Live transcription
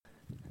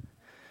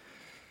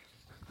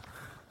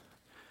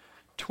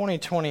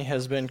2020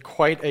 has been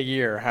quite a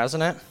year,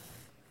 hasn't it?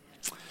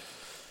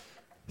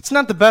 It's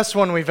not the best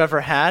one we've ever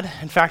had.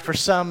 In fact, for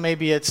some,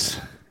 maybe it's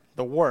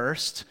the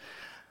worst.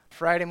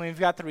 Friday, we've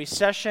got the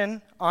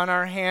recession on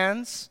our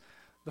hands,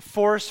 the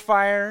forest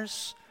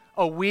fires,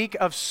 a week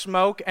of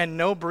smoke and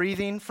no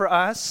breathing for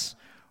us,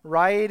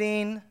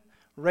 rioting,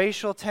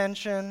 racial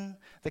tension,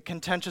 the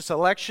contentious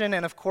election,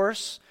 and of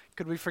course,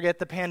 could we forget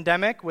the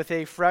pandemic with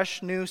a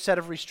fresh new set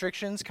of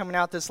restrictions coming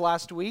out this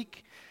last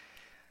week?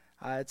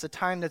 It's a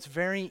time that's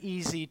very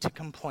easy to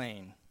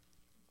complain.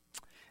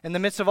 In the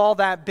midst of all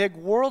that big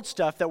world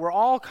stuff that we're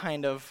all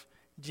kind of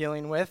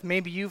dealing with,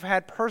 maybe you've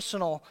had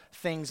personal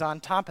things on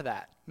top of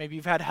that. Maybe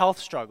you've had health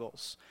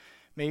struggles.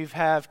 Maybe you've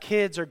had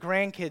kids or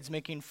grandkids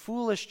making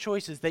foolish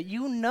choices that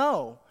you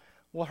know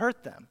will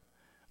hurt them,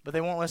 but they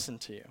won't listen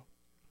to you.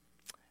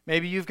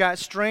 Maybe you've got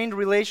strained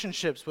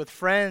relationships with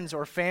friends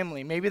or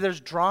family. Maybe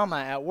there's drama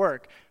at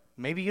work.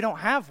 Maybe you don't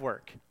have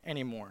work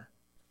anymore.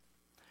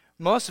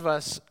 Most of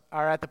us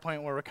are at the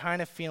point where we're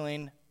kind of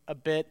feeling a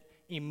bit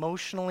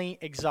emotionally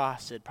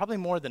exhausted, probably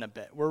more than a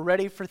bit. We're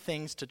ready for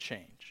things to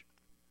change.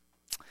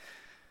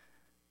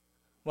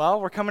 Well,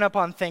 we're coming up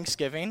on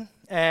Thanksgiving,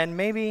 and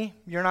maybe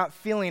you're not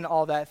feeling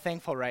all that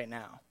thankful right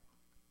now.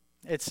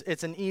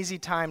 It's an easy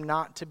time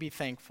not to be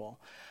thankful.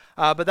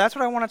 But that's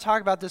what I want to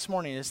talk about this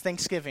morning is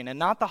Thanksgiving, and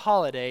not the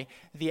holiday,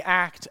 the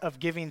act of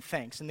giving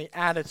thanks and the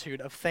attitude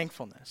of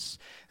thankfulness.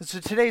 And so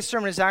today's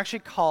sermon is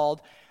actually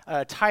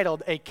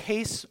titled, A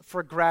Case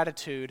for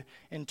Gratitude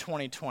in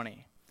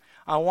 2020.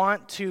 I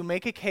want to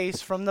make a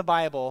case from the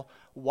Bible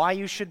why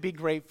you should be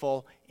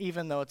grateful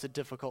even though it's a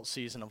difficult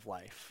season of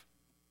life.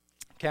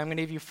 Okay, I'm going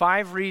to give you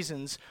 5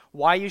 reasons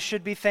why you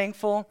should be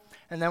thankful,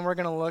 and then we're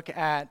going to look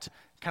at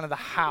kind of the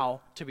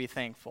how to be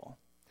thankful.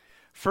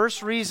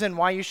 First reason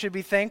why you should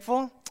be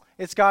thankful,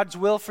 it's God's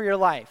will for your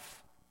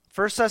life.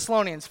 1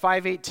 Thessalonians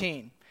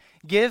 5:18,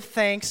 give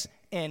thanks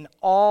in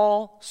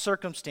all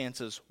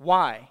circumstances.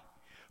 Why?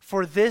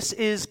 For this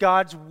is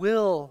God's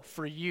will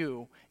for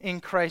you in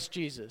Christ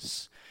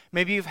Jesus.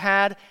 Maybe you've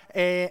had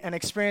an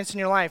experience in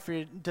your life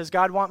where does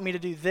God want me to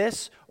do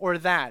this or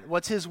that?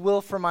 What's His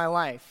will for my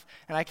life?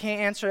 And I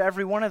can't answer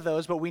every one of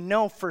those, but we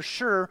know for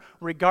sure,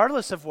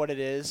 regardless of what it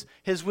is,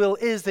 His will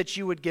is that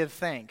you would give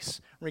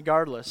thanks,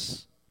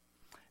 regardless.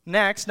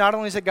 Next, not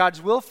only is it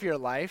God's will for your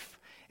life,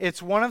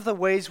 it's one of the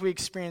ways we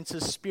experience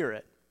His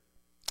Spirit.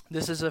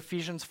 This is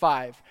Ephesians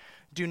 5.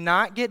 Do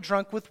not get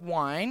drunk with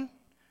wine,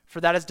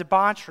 for that is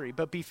debauchery,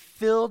 but be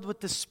filled with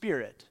the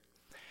Spirit.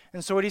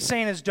 And so what he's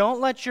saying is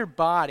don't let your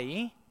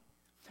body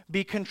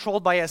be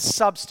controlled by a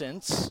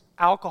substance,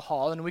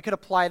 alcohol, and we could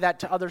apply that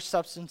to other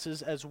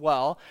substances as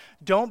well.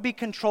 Don't be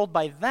controlled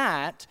by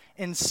that.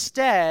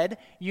 Instead,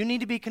 you need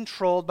to be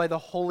controlled by the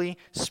Holy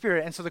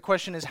Spirit. And so the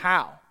question is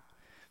how?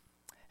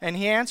 And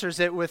he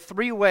answers it with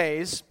 3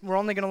 ways. We're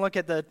only going to look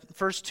at the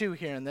first 2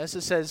 here in this.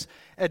 It says,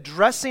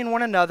 addressing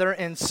one another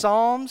in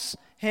psalms,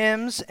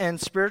 hymns, and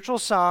spiritual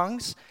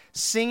songs,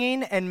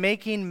 singing and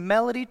making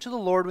melody to the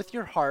Lord with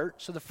your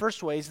heart. So the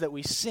first way is that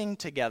we sing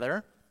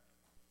together.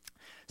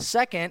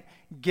 Second,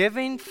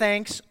 giving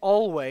thanks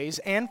always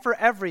and for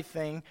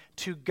everything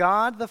to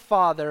God the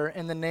Father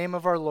in the name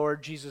of our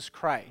Lord Jesus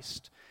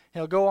Christ.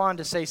 He'll go on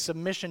to say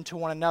submission to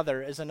one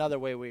another is another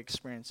way we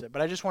experience it.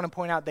 But I just want to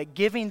point out that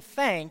giving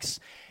thanks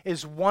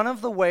is one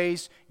of the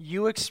ways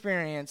you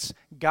experience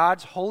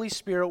God's Holy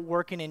Spirit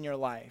working in your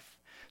life.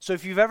 So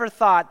if you've ever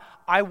thought,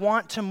 I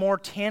want to more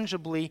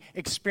tangibly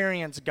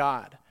experience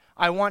God.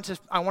 I want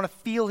to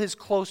feel His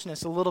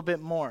closeness a little bit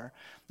more.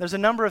 There's a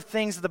number of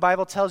things that the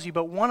Bible tells you,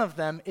 but one of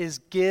them is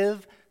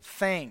give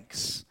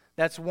thanks.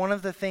 That's one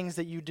of the things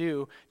that you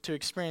do to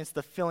experience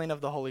the filling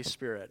of the Holy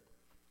Spirit.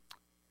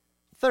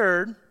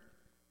 Third,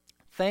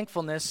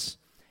 thankfulness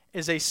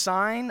is a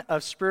sign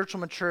of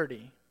spiritual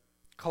maturity.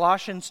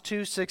 Colossians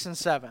 2, 6, and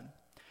 7.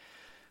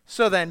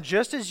 So then,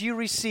 just as you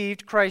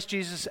received Christ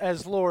Jesus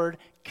as Lord,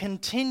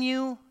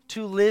 continue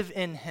to live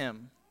in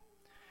Him,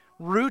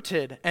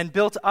 rooted and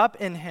built up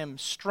in Him,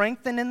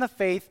 strengthened in the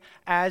faith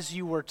as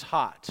you were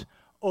taught,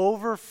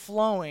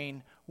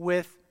 overflowing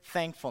with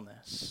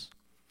thankfulness.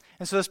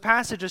 And so this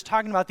passage is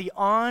talking about the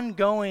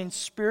ongoing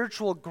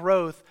spiritual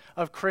growth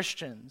of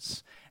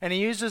Christians. And he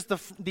uses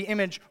the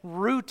image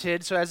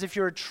rooted, so as if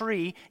you're a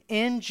tree,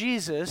 in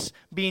Jesus,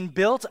 being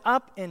built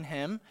up in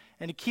Him.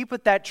 And to keep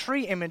with that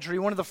tree imagery,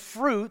 one of the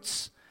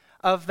fruits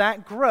of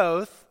that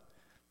growth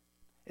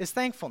is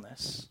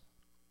thankfulness.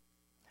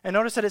 And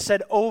notice that it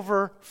said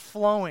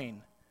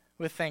overflowing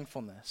with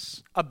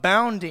thankfulness,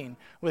 abounding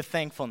with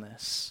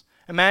thankfulness.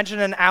 Imagine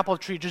an apple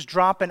tree just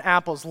dropping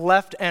apples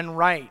left and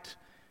right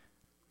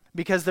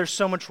because there's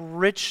so much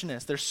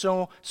richness, there's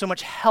so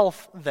much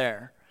health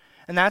there.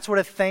 And that's what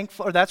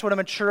a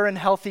mature and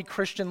healthy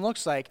Christian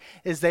looks like,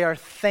 is they are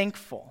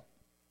thankful.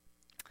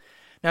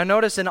 Now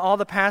notice in all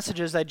the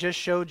passages I just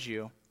showed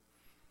you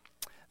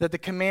that the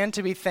command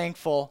to be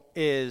thankful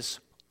is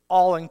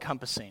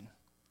all-encompassing.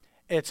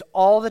 It's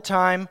all the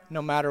time,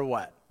 no matter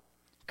what.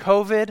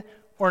 COVID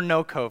or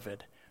no COVID.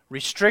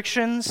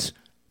 Restrictions,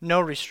 no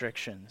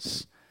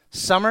restrictions.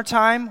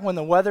 Summertime when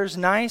the weather's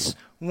nice,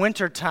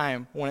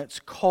 wintertime when it's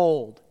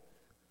cold.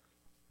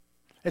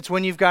 It's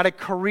when you've got a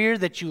career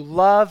that you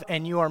love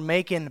and you are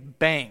making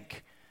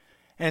bank.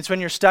 And it's when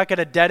you're stuck at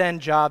a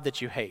dead-end job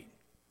that you hate.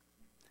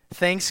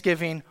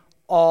 Thanksgiving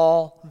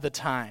all the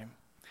time.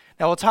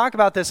 Now, we'll talk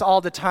about this all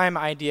the time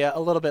idea a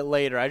little bit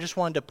later. I just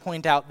wanted to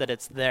point out that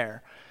it's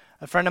there.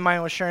 A friend of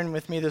mine was sharing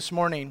with me this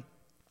morning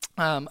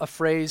a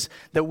phrase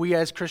that we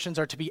as Christians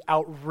are to be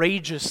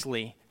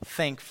outrageously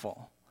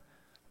thankful.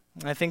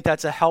 And I think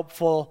that's a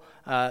helpful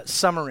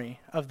summary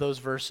of those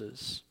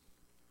verses.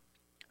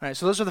 All right,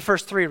 so those are the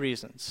first three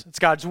reasons. It's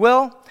God's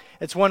will.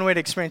 It's one way to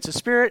experience the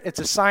Spirit. It's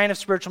a sign of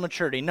spiritual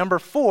maturity. Number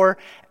 4,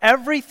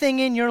 everything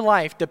in your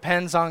life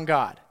depends on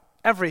God.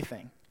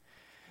 Everything.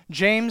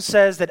 James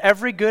says that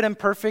every good and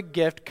perfect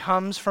gift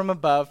comes from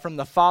above, from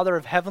the Father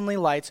of heavenly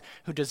lights,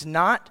 who does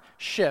not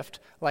shift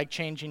like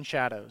changing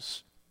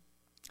shadows.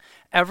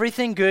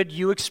 Everything good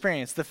you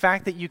experience, the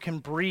fact that you can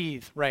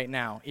breathe right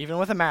now, even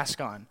with a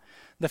mask on,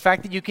 the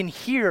fact that you can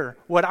hear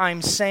what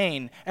I'm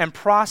saying and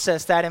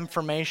process that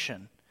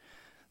information,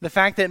 the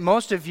fact that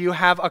most of you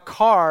have a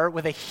car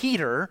with a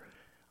heater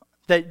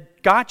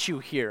that got you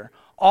here,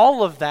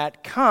 all of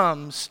that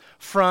comes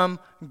from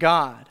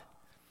God.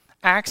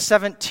 Acts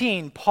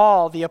 17,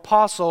 Paul, the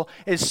apostle,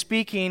 is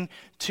speaking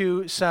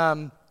to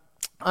some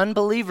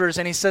unbelievers,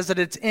 and he says that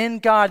it's in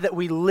God that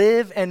we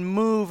live and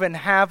move and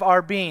have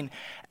our being.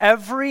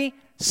 Every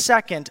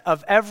second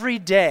of every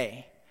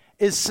day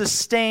is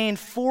sustained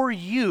for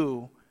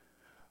you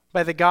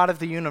by the God of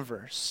the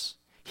universe.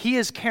 He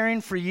is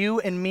caring for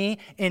you and me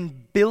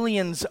in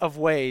billions of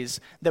ways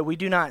that we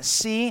do not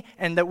see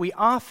and that we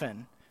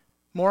often,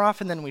 more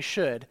often than we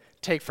should,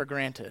 take for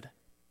granted.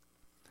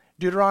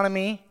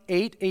 Deuteronomy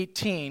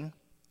 8:18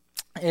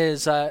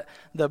 is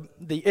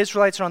the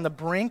Israelites are on the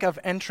brink of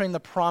entering the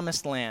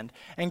promised land,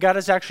 and God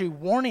is actually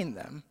warning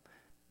them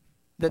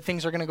that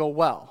things are going to go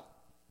well.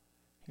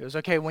 He goes,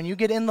 okay, when you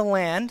get in the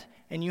land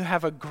and you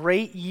have a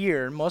great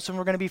year, most of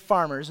them are going to be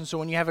farmers, and so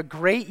when you have a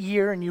great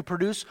year and you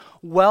produce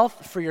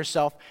wealth for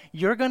yourself,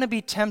 you're going to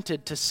be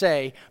tempted to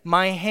say,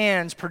 my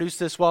hands produced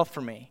this wealth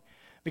for me.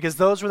 Because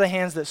those were the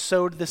hands that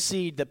sowed the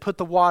seed, that put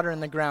the water in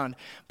the ground.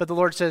 But the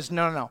Lord says,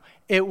 no.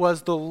 It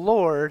was the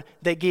Lord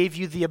that gave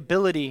you the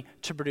ability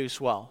to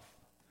produce wealth.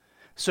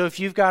 So if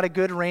you've got a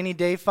good rainy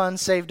day fund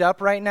saved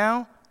up right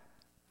now,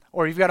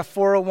 or you've got a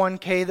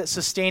 401k that's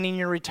sustaining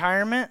your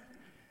retirement,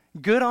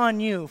 good on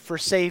you for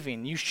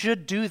saving. You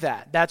should do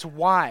that. That's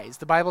wise.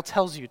 The Bible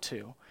tells you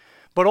to.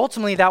 But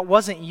ultimately, that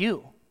wasn't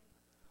you.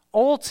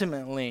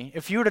 Ultimately,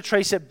 if you were to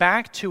trace it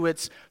back to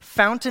its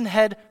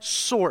fountainhead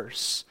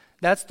source,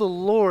 that's the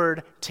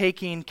Lord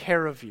taking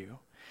care of you.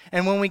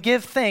 And when we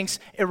give thanks,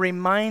 it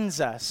reminds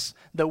us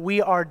that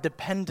we are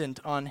dependent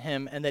on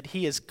Him and that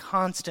He is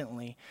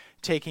constantly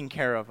taking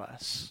care of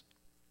us.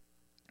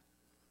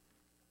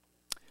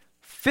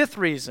 5th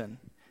reason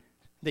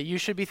that you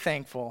should be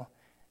thankful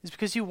is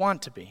because you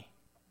want to be.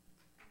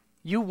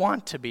 You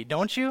want to be,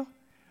 don't you?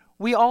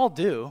 We all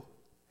do.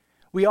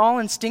 We all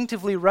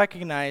instinctively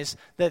recognize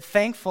that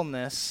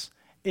thankfulness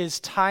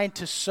is tied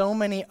to so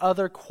many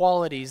other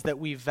qualities that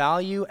we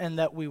value and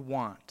that we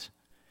want.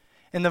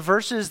 In the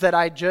verses that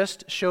I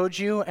just showed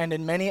you and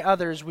in many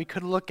others we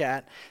could look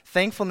at,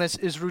 thankfulness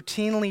is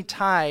routinely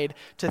tied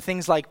to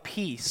things like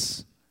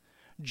peace,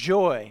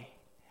 joy,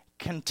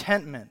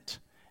 contentment,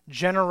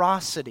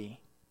 generosity,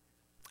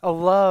 a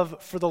love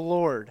for the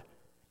Lord,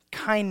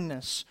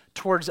 kindness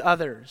towards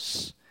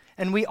others.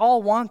 And we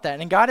all want that.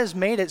 And God has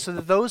made it so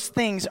that those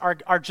things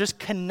are just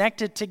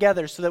connected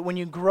together so that when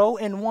you grow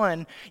in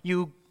one,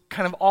 you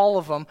kind of all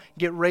of them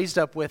get raised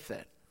up with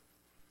it.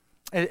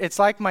 It's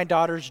like my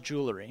daughter's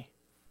jewelry.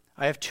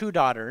 I have 2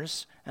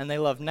 daughters, and they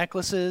love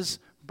necklaces,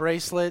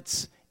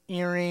 bracelets,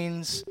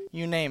 earrings,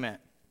 you name it.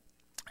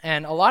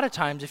 And a lot of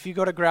times, if you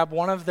go to grab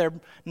one of their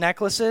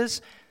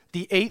necklaces,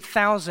 the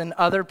 8,000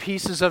 other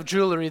pieces of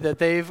jewelry that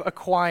they've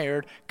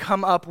acquired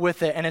come up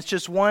with it. And it's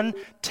just one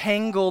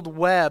tangled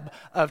web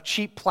of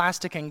cheap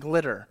plastic and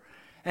glitter.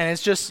 And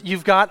it's just,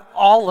 you've got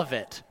all of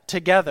it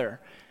together.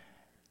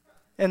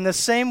 In the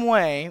same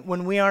way,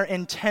 when we are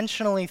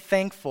intentionally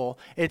thankful,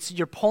 it's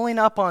you're pulling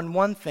up on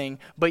one thing,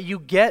 but you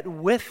get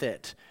with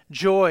it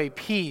joy,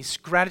 peace,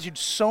 gratitude,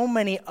 so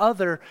many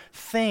other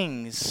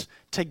things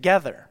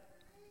together.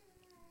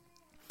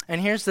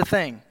 And here's the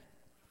thing.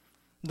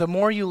 The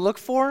more you look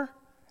for,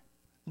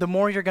 the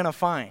more you're going to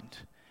find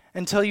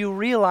until you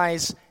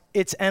realize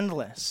it's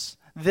endless.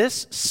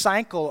 This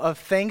cycle of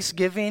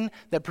thanksgiving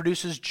that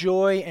produces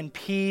joy and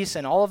peace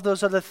and all of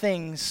those other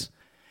things,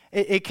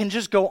 it can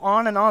just go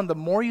on and on. The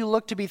more you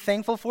look to be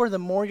thankful for, the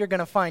more you're going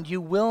to find.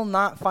 You will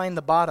not find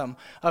the bottom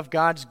of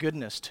God's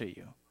goodness to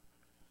you.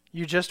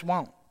 You just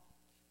won't.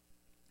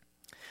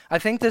 I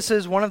think this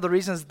is one of the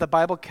reasons that the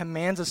Bible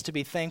commands us to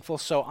be thankful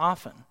so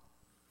often.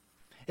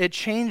 It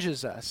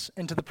changes us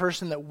into the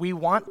person that we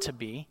want to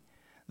be,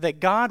 that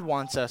God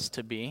wants us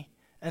to be,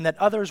 and that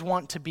others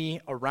want to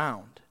be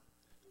around.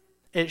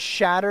 It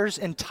shatters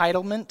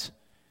entitlement.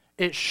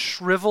 It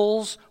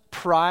shrivels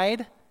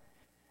pride.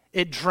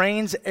 It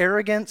drains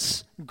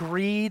arrogance,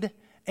 greed,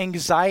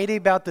 anxiety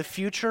about the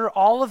future,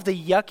 all of the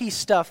yucky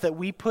stuff that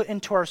we put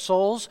into our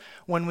souls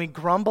when we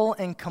grumble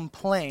and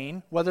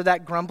complain, whether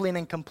that grumbling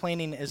and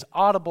complaining is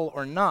audible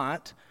or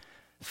not.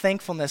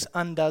 Thankfulness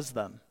undoes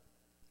them.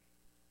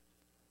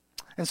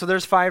 And so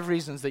there's 5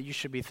 reasons that you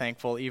should be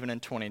thankful even in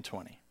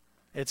 2020.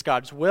 It's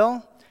God's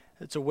will.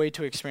 It's a way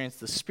to experience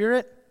the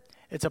Spirit.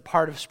 It's a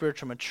part of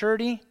spiritual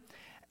maturity.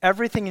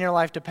 Everything in your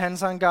life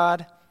depends on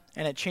God,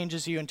 and it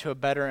changes you into a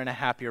better and a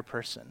happier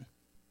person.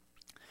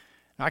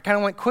 Now, I kind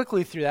of went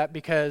quickly through that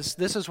because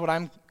this is what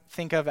I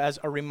think of as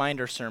a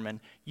reminder sermon.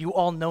 You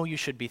all know you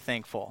should be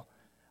thankful.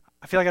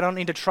 I feel like I don't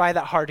need to try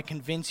that hard to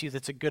convince you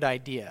that's a good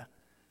idea.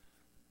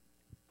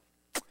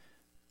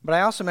 But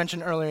I also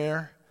mentioned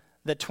earlier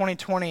that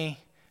 2020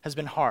 has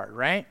been hard,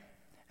 right?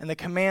 And the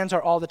commands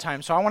are all the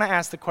time. So I want to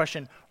ask the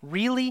question,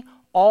 really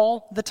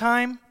all the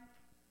time?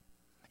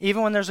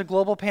 Even when there's a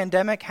global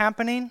pandemic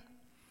happening?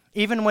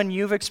 Even when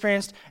you've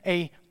experienced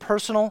a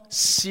personal,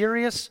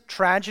 serious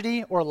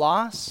tragedy or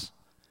loss?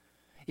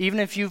 Even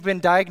if you've been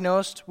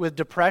diagnosed with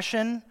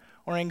depression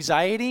or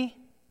anxiety?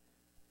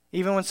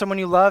 Even when someone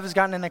you love has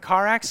gotten in a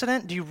car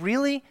accident? Do you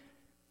really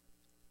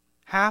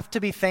have to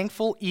be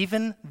thankful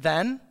even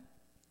then?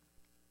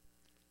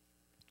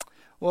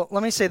 Well,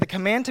 let me say the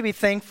command to be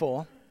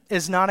thankful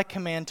is not a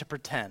command to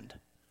pretend.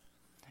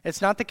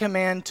 It's not the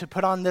command to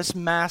put on this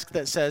mask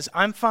that says,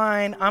 I'm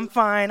fine, I'm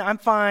fine, I'm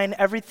fine,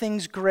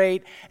 everything's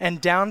great,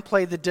 and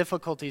downplay the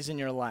difficulties in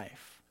your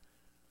life.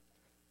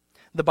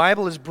 The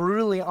Bible is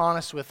brutally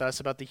honest with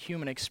us about the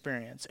human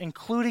experience,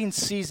 including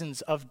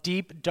seasons of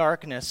deep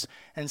darkness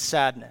and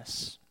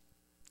sadness.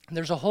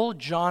 There's a whole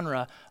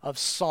genre of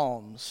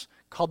psalms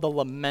called the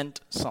lament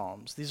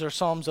psalms. These are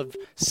psalms of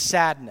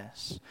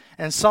sadness.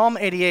 And Psalm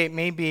 88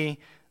 may be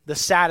the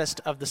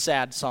saddest of the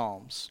sad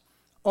psalms.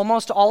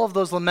 Almost all of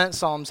those lament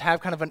psalms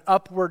have kind of an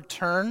upward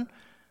turn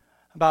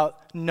about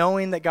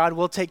knowing that God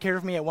will take care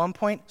of me at one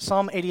point.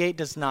 Psalm 88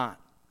 does not.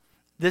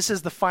 This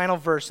is the final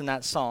verse in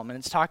that psalm, and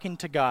it's talking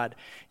to God.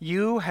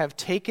 You have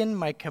taken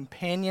my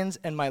companions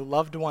and my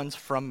loved ones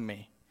from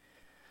me.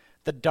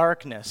 The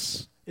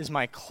darkness is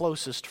my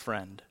closest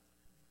friend.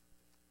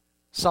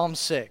 Psalm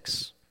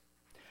 6.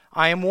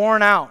 I am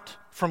worn out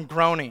from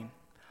groaning.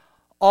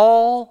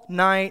 All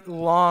night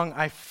long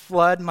I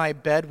flood my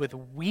bed with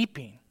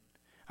weeping.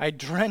 I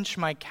drench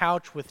my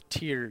couch with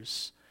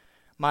tears.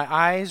 My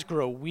eyes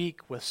grow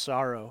weak with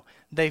sorrow.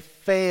 They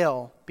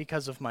fail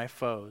because of my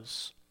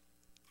foes.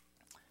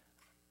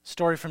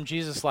 Story from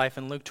Jesus' life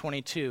in Luke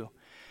 22.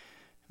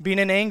 Being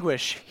in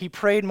anguish, he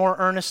prayed more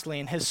earnestly,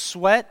 and his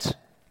sweat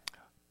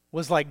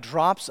was like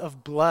drops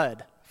of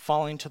blood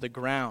falling to the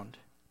ground.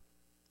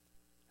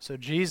 So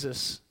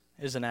Jesus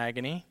is in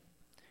agony.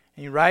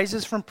 And he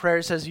rises from prayer.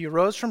 It says he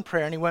arose from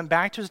prayer and he went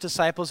back to his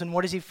disciples, and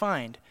what does he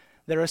find?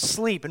 They're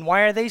asleep. And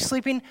why are they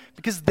sleeping?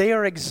 Because they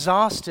are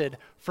exhausted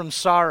from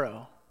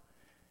sorrow.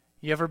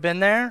 You ever been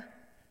there?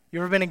 You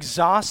ever been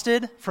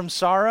exhausted from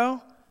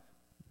sorrow?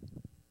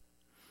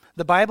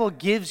 The Bible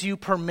gives you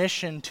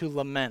permission to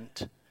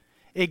lament.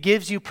 It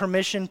gives you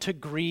permission to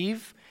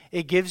grieve.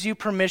 It gives you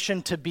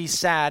permission to be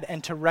sad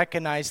and to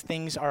recognize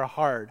things are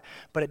hard.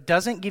 But it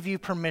doesn't give you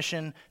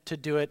permission to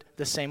do it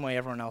the same way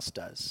everyone else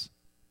does.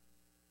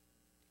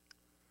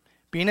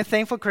 Being a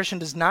thankful Christian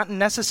does not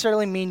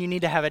necessarily mean you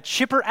need to have a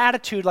chipper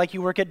attitude like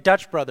you work at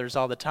Dutch Brothers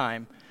all the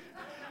time.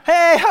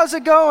 Hey, how's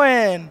it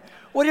going?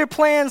 What are your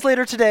plans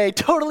later today?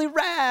 Totally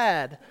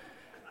rad.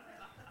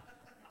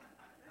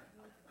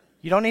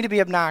 You don't need to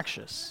be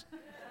obnoxious.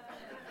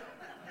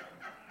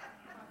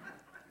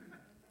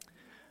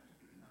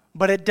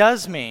 But it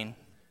does mean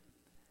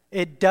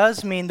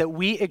that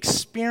we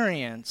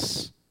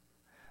experience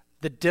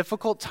the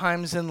difficult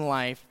times in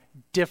life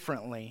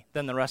differently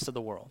than the rest of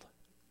the world.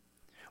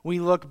 We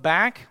look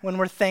back when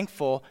we're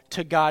thankful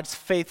to God's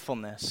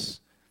faithfulness.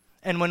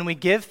 And when we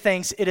give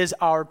thanks, it is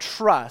our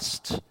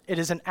trust. It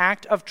is an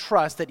act of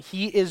trust that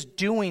he is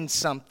doing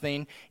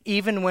something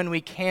even when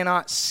we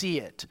cannot see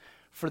it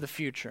for the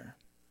future.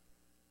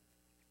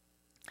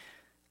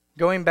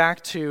 Going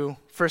back to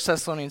 1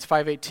 Thessalonians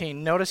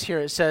 5:18, notice here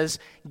it says,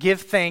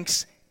 give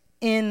thanks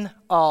in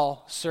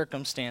all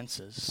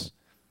circumstances.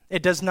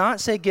 It does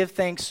not say give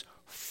thanks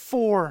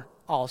for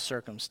all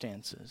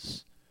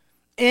circumstances.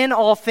 In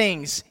all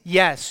things,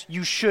 yes,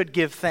 you should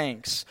give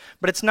thanks.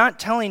 But it's not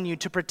telling you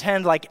to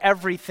pretend like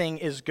everything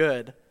is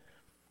good.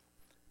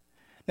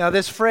 Now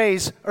this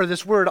phrase, or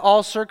this word,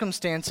 all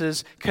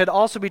circumstances, could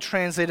also be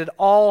translated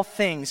all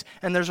things.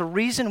 And there's a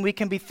reason we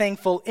can be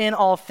thankful in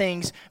all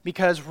things,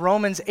 because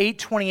Romans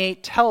 8:28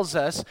 tells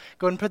us,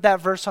 go ahead and put that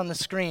verse on the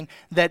screen,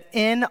 that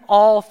in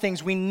all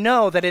things, we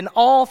know that in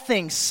all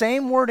things,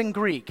 same word in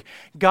Greek,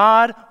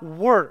 God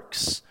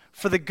works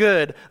for the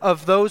good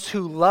of those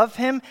who love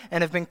him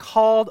and have been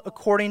called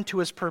according to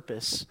his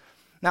purpose.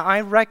 Now,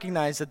 I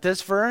recognize that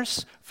this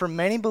verse, for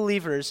many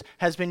believers,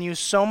 has been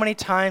used so many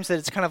times that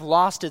it's kind of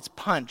lost its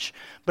punch.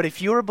 But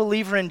if you're a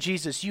believer in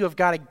Jesus, you have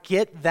got to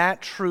get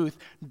that truth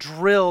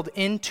drilled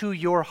into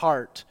your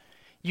heart.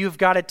 You've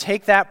got to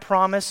take that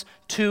promise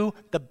to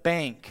the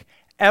bank.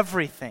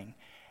 everything,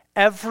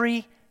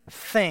 every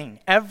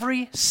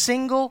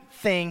single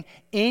thing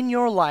in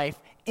your life,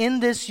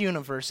 in this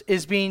universe,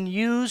 is being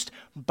used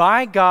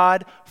by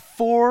God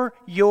for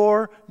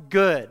your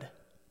good.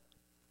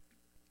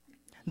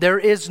 There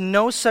is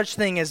no such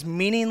thing as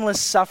meaningless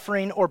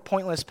suffering or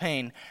pointless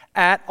pain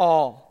at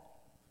all.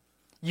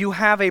 You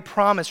have a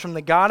promise from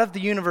the God of the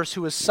universe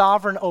who is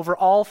sovereign over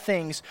all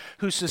things,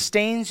 who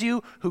sustains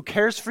you, who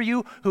cares for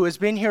you, who has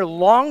been here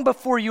long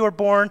before you are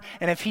born,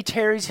 and if he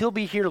tarries, he'll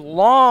be here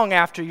long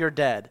after you're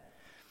dead.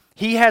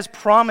 He has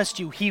promised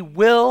you he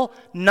will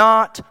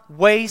not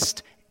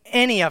waste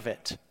any of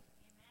it.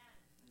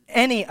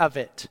 Any of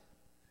it.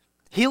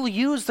 He'll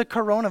use the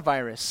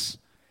coronavirus.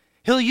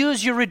 He'll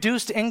use your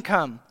reduced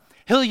income.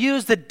 He'll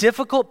use the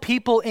difficult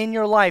people in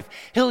your life.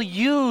 He'll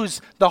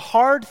use the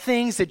hard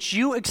things that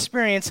you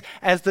experience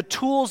as the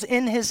tools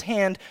in his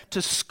hand to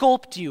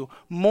sculpt you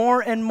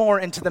more and more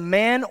into the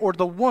man or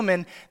the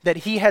woman that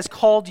he has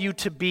called you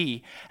to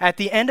be. At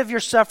the end of your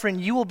suffering,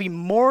 you will be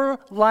more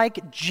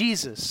like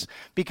Jesus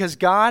because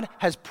God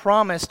has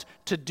promised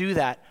to do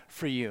that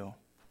for you.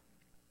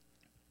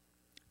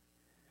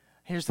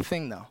 Here's the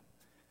thing, though.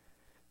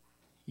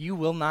 You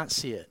will not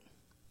see it.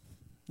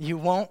 You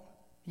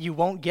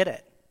won't get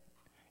it.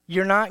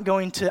 You're not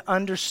going to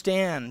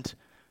understand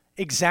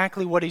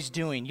exactly what he's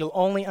doing. You'll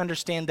only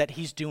understand that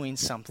he's doing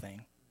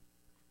something.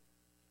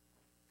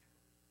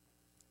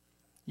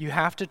 You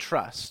have to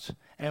trust.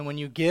 And when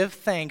you give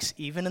thanks,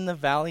 even in the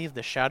valley of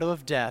the shadow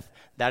of death,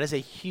 that is a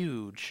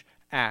huge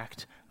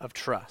act of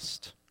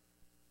trust.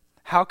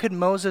 How could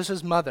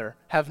Moses' mother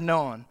have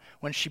known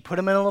when she put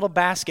him in a little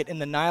basket in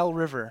the Nile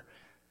River,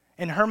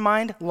 in her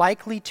mind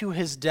likely to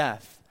his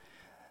death,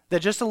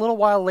 that just a little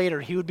while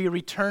later he would be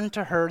returned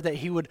to her, that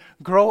he would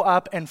grow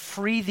up and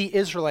free the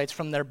Israelites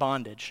from their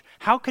bondage?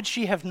 How could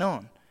she have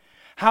known?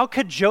 How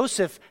could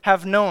Joseph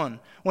have known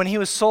when he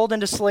was sold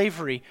into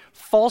slavery,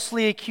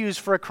 falsely accused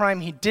for a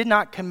crime he did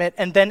not commit,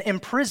 and then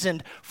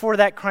imprisoned for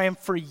that crime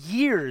for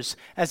years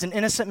as an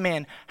innocent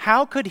man?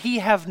 How could he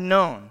have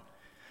known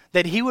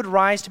that he would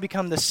rise to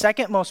become the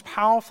second most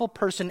powerful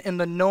person in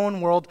the known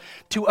world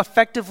to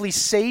effectively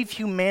save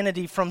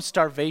humanity from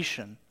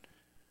starvation?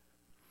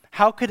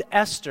 How could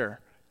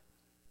Esther,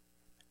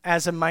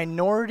 as a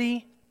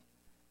minority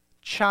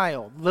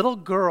child, little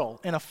girl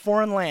in a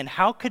foreign land,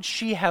 how could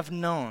she have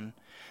known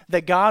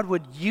that God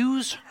would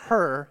use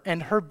her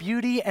and her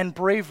beauty and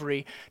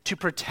bravery to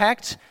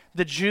protect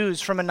the Jews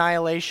from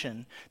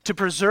annihilation, to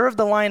preserve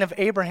the line of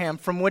Abraham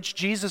from which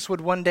Jesus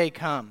would one day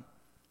come?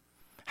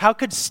 How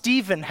could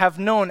Stephen have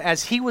known,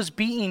 as he was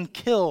being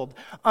killed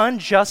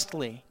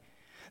unjustly,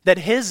 that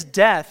his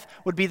death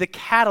would be the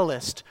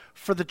catalyst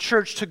for the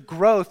church to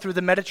grow through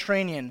the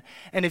Mediterranean?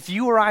 And if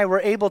you or I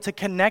were able to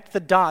connect the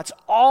dots,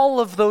 all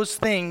of those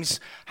things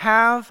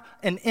have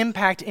an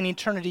impact in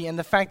eternity. And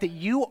the fact that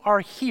you are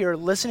here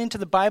listening to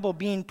the Bible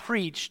being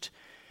preached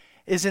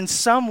is in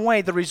some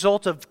way the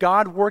result of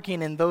God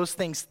working in those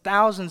things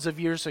thousands of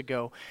years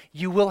ago.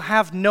 You will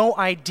have no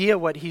idea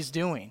what he's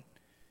doing.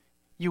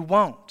 You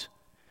won't.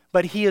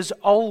 But he is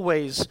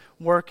always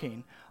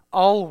working,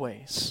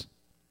 always.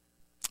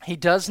 He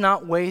does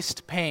not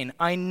waste pain.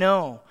 I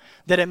know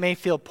that it may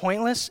feel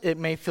pointless, it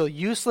may feel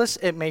useless,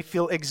 it may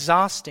feel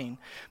exhausting,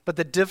 but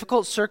the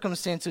difficult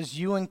circumstances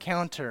you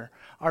encounter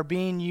are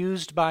being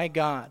used by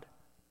God.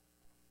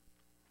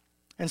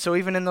 And so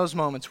even in those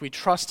moments, we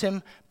trust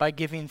him by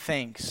giving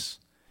thanks.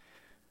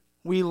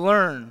 We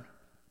learn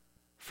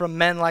from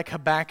men like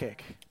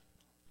Habakkuk.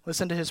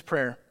 Listen to his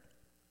prayer.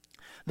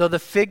 Though the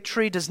fig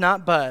tree does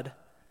not bud,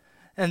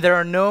 and there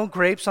are no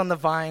grapes on the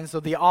vines,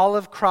 though the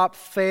olive crop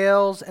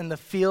fails and the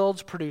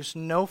fields produce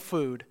no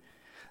food,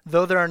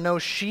 though there are no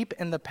sheep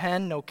in the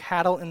pen, no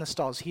cattle in the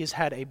stalls. He has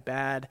had a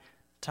bad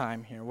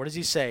time here. What does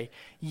he say?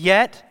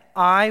 Yet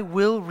I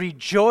will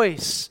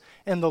rejoice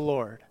in the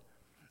Lord.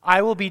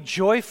 I will be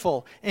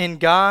joyful in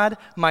God,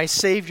 my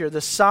Savior. The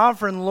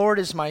sovereign Lord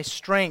is my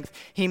strength.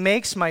 He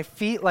makes my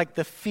feet like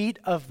the feet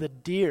of the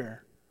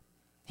deer.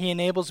 He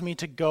enables me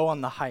to go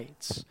on the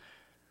heights.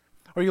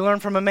 Or you learn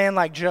from a man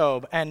like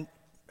Job, and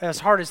as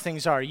hard as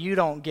things are, you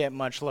don't get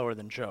much lower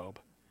than Job.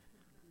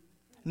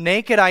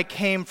 Naked I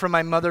came from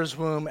my mother's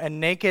womb, and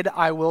naked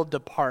I will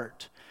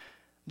depart.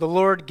 The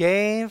Lord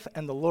gave,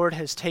 and the Lord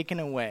has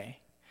taken away.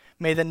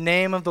 May the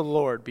name of the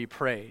Lord be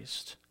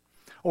praised.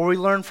 Or we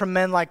learn from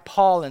men like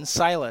Paul and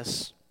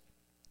Silas,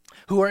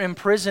 who are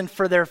imprisoned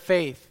for their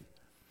faith.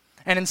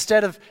 And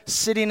instead of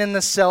sitting in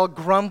the cell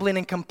grumbling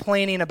and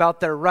complaining about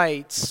their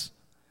rights,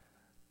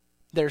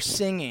 they're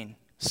singing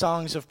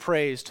songs of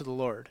praise to the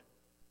Lord.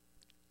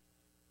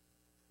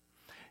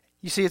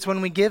 You see, it's when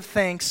we give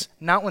thanks,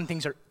 not when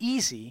things are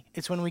easy,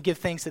 it's when we give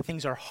thanks that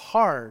things are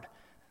hard,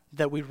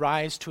 that we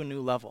rise to a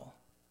new level.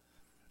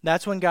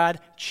 That's when God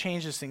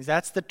changes things.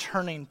 That's the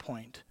turning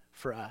point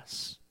for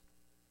us.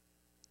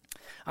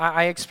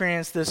 I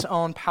experienced this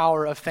own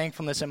power of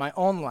thankfulness in my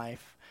own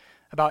life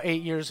about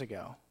 8 years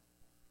ago.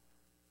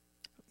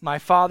 My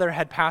father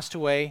had passed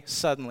away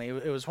suddenly.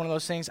 It was one of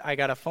those things, I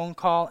got a phone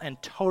call,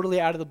 and totally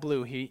out of the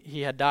blue,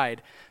 he had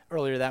died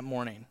earlier that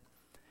morning.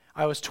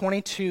 I was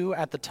 22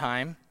 at the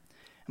time,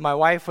 and my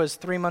wife was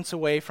 3 months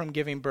away from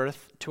giving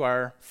birth to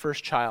our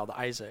first child,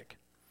 Isaac.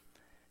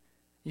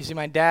 You see,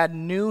 my dad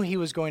knew he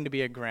was going to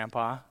be a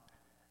grandpa,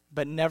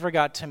 but never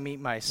got to meet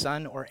my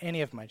son or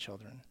any of my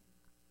children.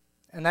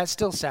 And that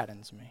still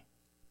saddens me.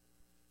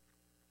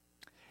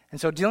 And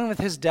so dealing with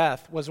his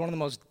death was one of the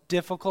most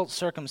difficult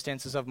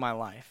circumstances of my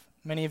life.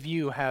 Many of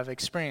you have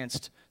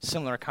experienced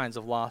similar kinds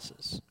of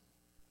losses.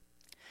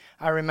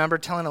 I remember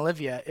telling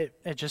Olivia,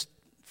 it just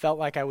felt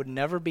like I would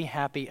never be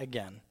happy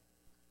again.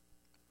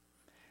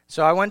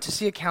 So I went to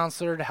see a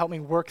counselor to help me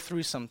work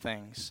through some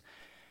things.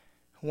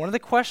 One of the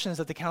questions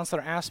that the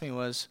counselor asked me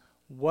was,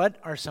 what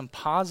are some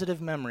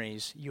positive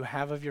memories you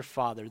have of your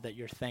father that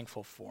you're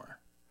thankful for?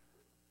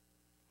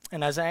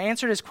 And as I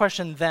answered his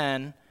question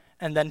then,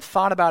 and then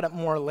thought about it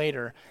more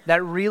later,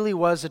 that really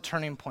was a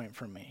turning point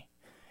for me.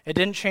 It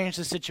didn't change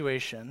the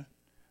situation.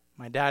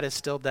 My dad is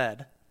still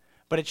dead.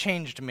 But it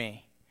changed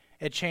me.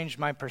 It changed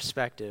my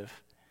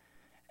perspective.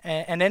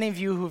 And any of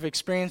you who've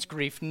experienced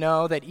grief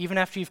know that even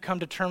after you've come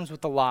to terms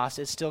with the loss,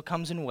 it still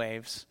comes in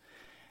waves.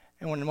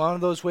 And when one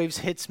of those waves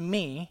hits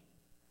me,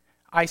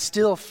 I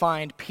still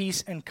find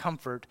peace and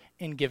comfort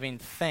in giving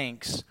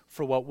thanks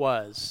for what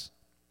was.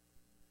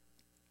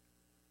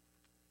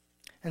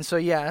 And so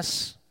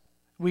yes,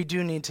 we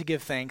do need to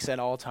give thanks at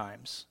all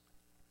times,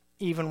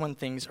 even when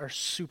things are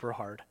super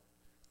hard.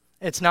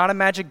 It's not a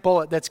magic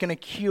bullet that's going to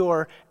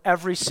cure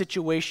every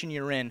situation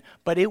you're in,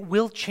 but it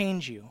will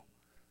change you.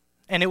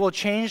 And it will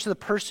change the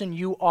person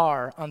you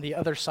are on the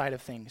other side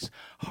of things.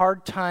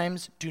 Hard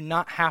times do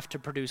not have to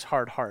produce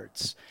hard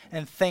hearts.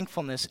 And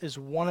thankfulness is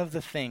one of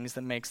the things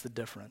that makes the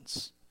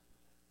difference.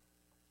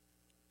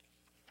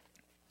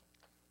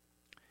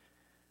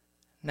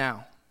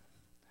 Now,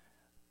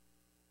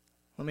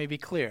 let me be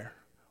clear.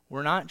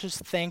 We're not just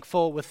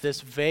thankful with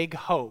this vague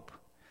hope.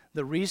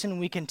 The reason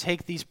we can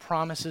take these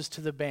promises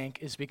to the bank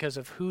is because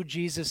of who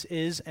Jesus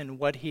is and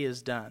what he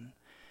has done.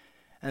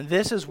 And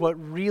this is what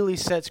really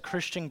sets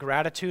Christian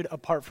gratitude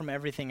apart from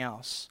everything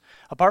else.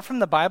 Apart from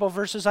the Bible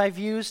verses I've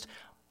used,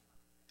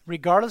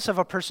 regardless of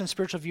a person's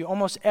spiritual view,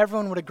 almost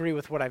everyone would agree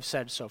with what I've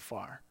said so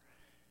far.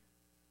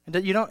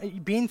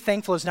 And being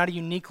thankful is not a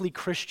uniquely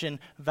Christian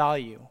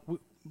value.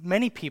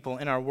 Many people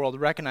in our world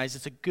recognize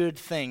it's a good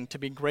thing to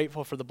be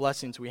grateful for the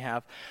blessings we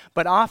have.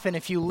 But often,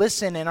 if you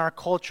listen in our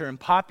culture and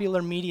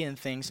popular media and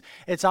things,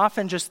 it's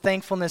often just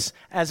thankfulness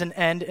as an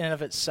end in and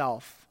of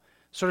itself.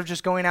 Sort of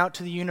just going out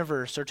to the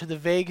universe or to the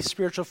vague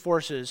spiritual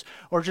forces,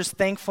 or just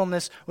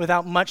thankfulness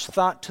without much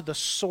thought to the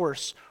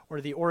source or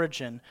the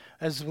origin.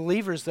 As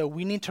believers, though,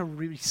 we need to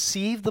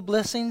receive the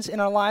blessings in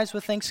our lives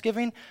with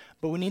thanksgiving,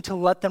 but we need to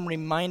let them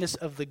remind us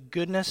of the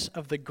goodness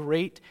of the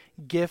great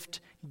gift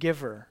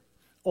giver.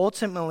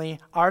 Ultimately,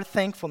 our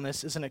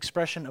thankfulness is an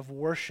expression of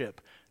worship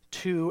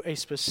to a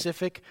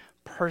specific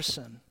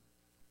person.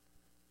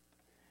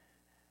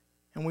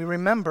 And we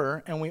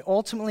remember and we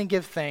ultimately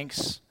give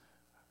thanks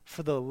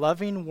for the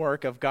loving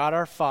work of God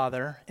our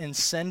Father in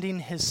sending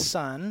his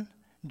Son,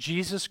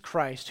 Jesus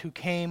Christ, who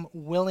came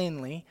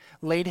willingly,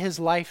 laid his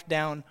life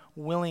down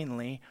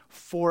willingly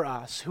for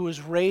us, who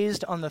was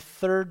raised on the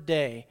third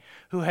day,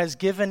 who has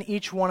given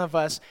each one of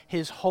us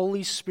his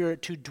Holy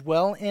Spirit to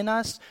dwell in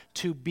us,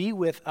 to be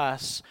with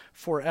us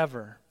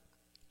forever.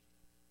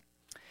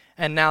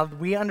 And now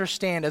we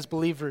understand as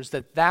believers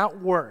that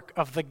that work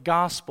of the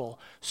gospel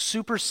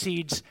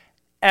supersedes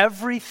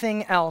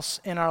everything else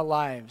in our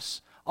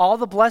lives. All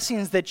the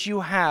blessings that you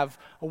have,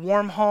 a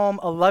warm home,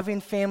 a loving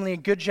family, a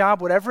good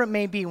job, whatever it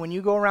may be, when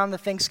you go around the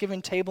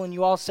Thanksgiving table and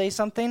you all say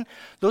something,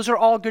 those are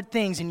all good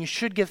things and you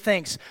should give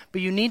thanks.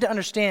 But you need to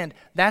understand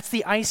that's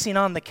the icing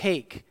on the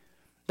cake.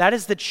 That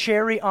is the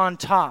cherry on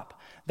top.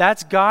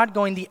 That's God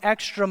going the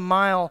extra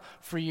mile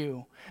for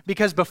you.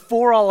 Because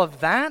before all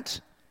of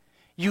that,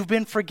 you've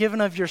been forgiven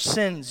of your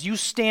sins. You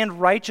stand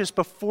righteous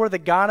before the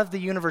God of the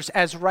universe,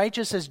 as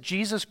righteous as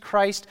Jesus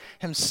Christ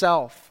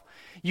himself.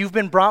 You've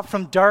been brought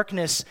from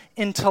darkness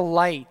into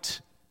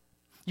light.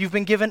 You've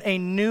been given a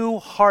new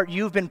heart.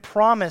 You've been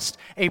promised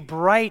a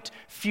bright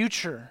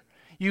future.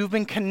 You've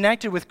been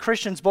connected with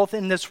Christians both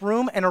in this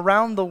room and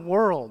around the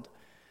world.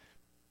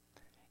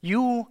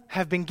 You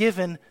have been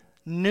given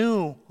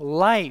new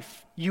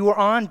life. You are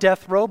on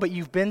death row, but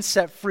you've been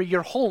set free.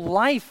 Your whole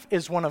life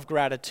is one of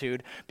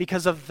gratitude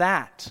because of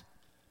that.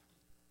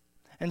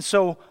 And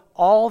so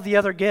all the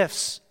other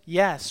gifts,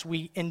 yes,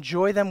 we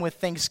enjoy them with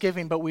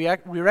thanksgiving, but we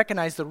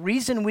recognize the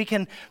reason we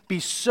can be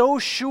so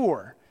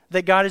sure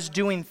that God is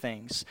doing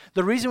things,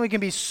 the reason we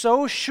can be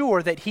so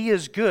sure that he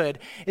is good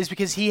is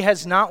because he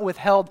has not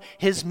withheld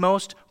his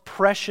most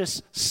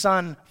precious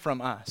Son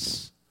from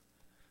us.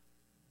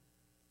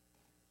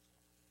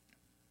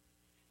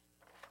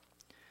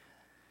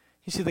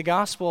 You see, the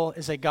gospel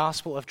is a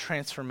gospel of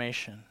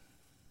transformation.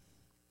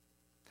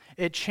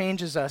 It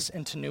changes us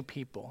into new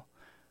people.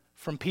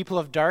 From people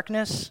of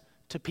darkness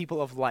to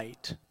people of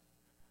light.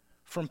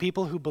 From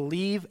people who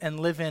believe and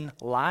live in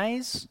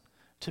lies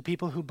to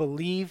people who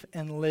believe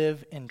and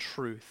live in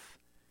truth.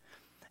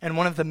 And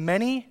one of the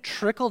many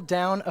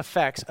trickle-down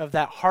effects of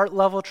that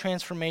heart-level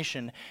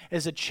transformation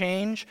is a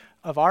change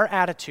of our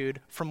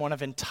attitude from one of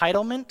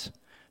entitlement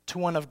to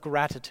one of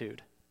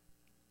gratitude.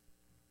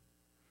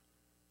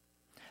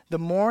 The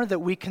more that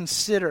we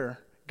consider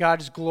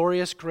God's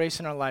glorious grace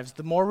in our lives,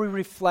 the more we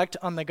reflect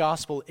on the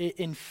gospel, it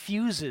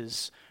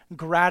infuses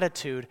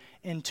gratitude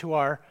into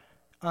our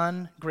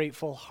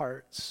ungrateful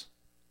hearts.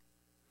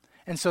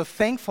 And so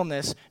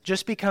thankfulness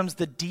just becomes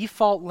the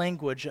default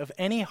language of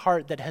any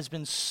heart that has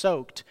been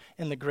soaked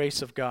in the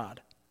grace of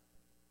God.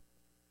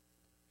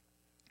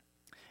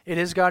 It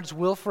is God's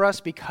will for us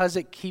because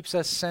it keeps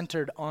us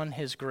centered on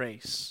His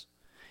grace.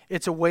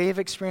 It's a way of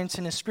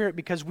experiencing His Spirit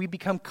because we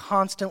become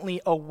constantly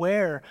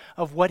aware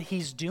of what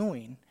He's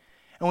doing.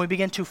 And we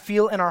begin to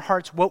feel in our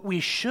hearts what we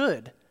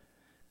should.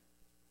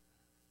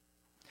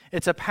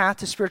 It's a path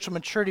to spiritual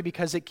maturity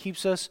because it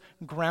keeps us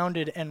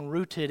grounded and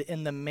rooted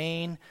in the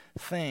main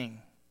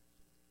thing.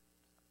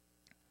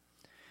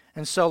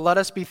 And so let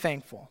us be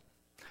thankful.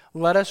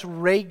 Let us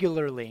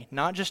regularly,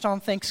 not just on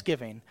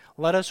Thanksgiving,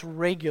 let us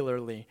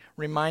regularly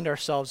remind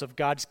ourselves of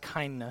God's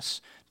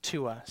kindness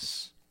to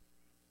us.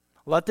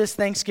 Let this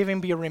Thanksgiving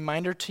be a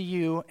reminder to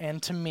you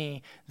and to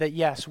me that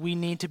yes, we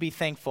need to be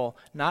thankful,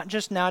 not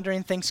just now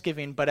during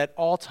Thanksgiving, but at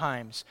all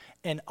times,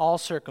 in all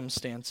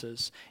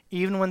circumstances.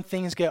 Even when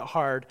things get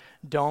hard,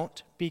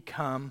 don't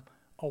become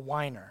a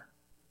whiner.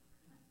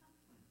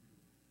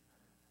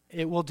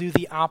 It will do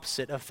the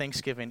opposite of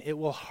Thanksgiving. It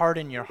will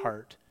harden your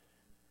heart.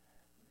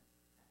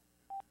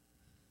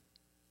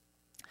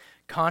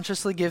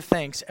 Consciously give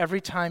thanks every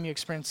time you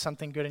experience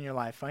something good in your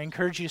life. I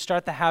encourage you to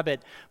start the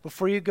habit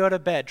before you go to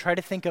bed. Try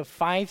to think of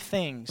 5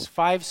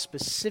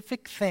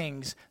 specific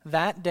things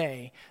that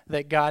day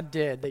that God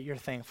did that you're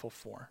thankful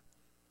for.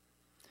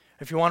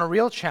 If you want a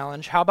real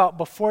challenge, how about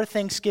before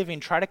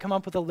Thanksgiving, try to come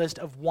up with a list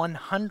of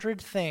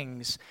 100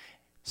 things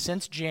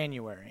since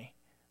January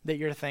that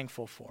you're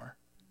thankful for.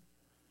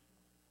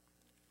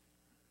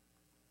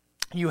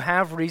 You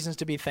have reasons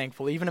to be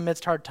thankful, even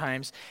amidst hard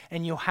times,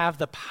 and you have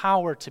the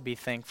power to be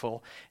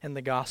thankful in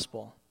the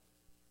gospel.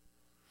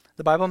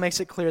 The Bible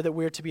makes it clear that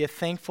we're to be a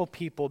thankful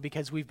people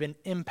because we've been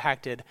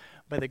impacted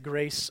by the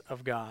grace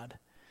of God.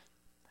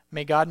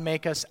 May God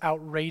make us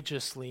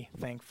outrageously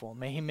thankful.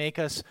 May He make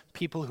us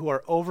people who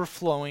are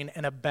overflowing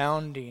and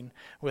abounding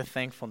with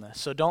thankfulness.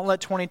 So don't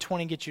let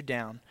 2020 get you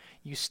down.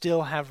 You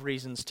still have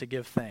reasons to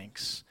give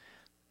thanks.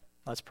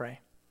 Let's pray.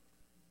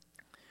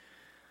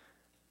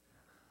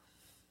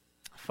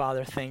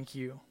 Father, thank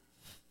you.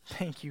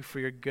 Thank you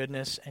for your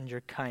goodness and your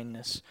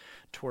kindness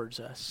towards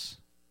us.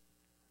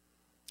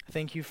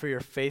 Thank you for your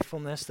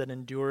faithfulness that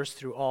endures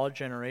through all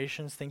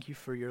generations. Thank you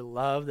for your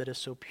love that is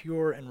so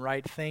pure and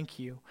right. Thank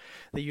you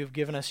that you have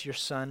given us your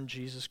Son,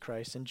 Jesus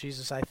Christ. And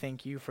Jesus, I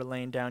thank you for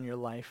laying down your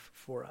life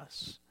for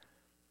us.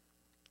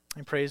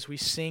 I pray as we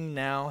sing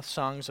now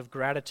songs of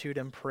gratitude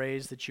and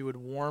praise that you would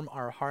warm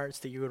our hearts,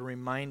 that you would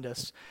remind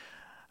us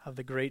of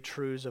the great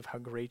truths of how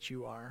great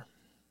you are.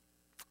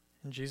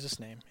 In Jesus'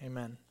 name,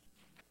 amen.